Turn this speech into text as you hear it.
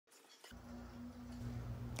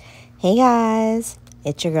Hey guys,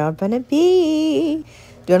 it's your girl Brenna B,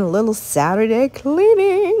 doing a little Saturday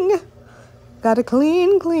cleaning. Gotta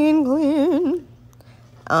clean.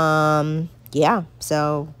 Yeah,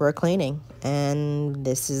 so we're cleaning, and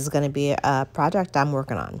this is gonna be a project I'm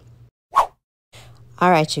working on. All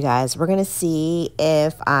right, you guys, we're gonna see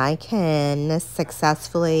if I can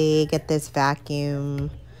successfully get this vacuum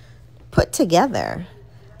put together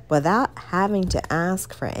without having to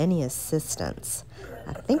ask for any assistance.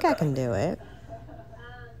 I think I can do it.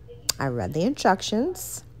 I read the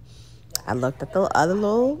instructions. I looked at the other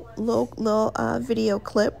little video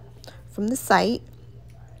clip from the site.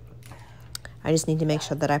 I just need to make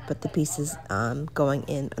sure that I put the pieces going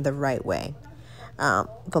in the right way. The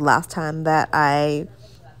last time that I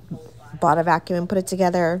bought a vacuum and put it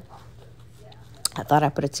together, I thought I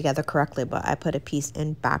put it together correctly, but I put a piece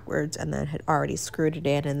in backwards and then had already screwed it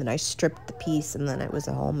in, and then I stripped the piece, and then it was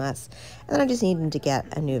a whole mess. And then I just needed to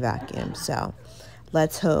get a new vacuum. So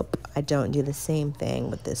let's hope I don't do the same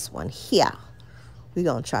thing with this one here. We're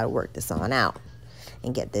going to try to work this on out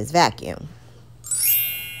and get this vacuum.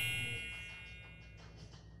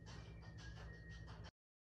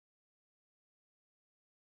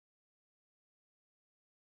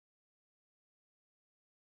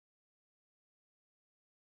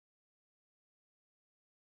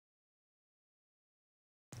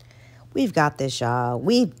 We've got this, y'all.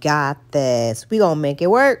 We've got this. We're going to make it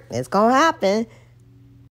work. It's going to happen.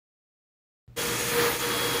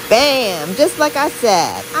 Bam! Just like I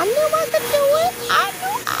said. I knew I could do it. I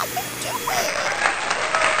knew I could do it.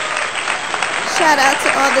 Shout out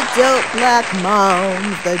to all the dope black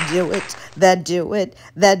moms that do it, that do it,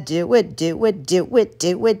 that do it, do it, do it,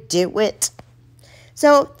 do it, do it.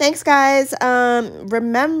 So thanks, guys.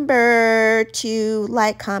 Remember to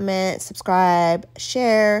like, comment, subscribe,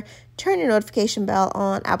 share, turn your notification bell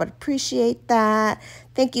on. I would appreciate that.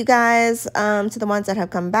 Thank you guys to the ones that have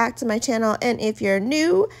come back to my channel. And if you're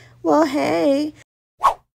new, well, hey,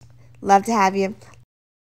 love to have you.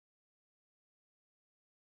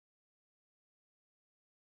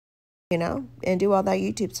 You know, and do all that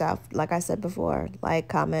YouTube stuff. Like I said before, like,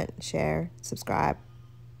 comment, share, subscribe,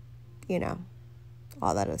 you know,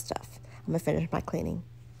 all that other stuff. I'm going to finish my cleaning.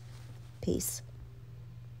 Peace.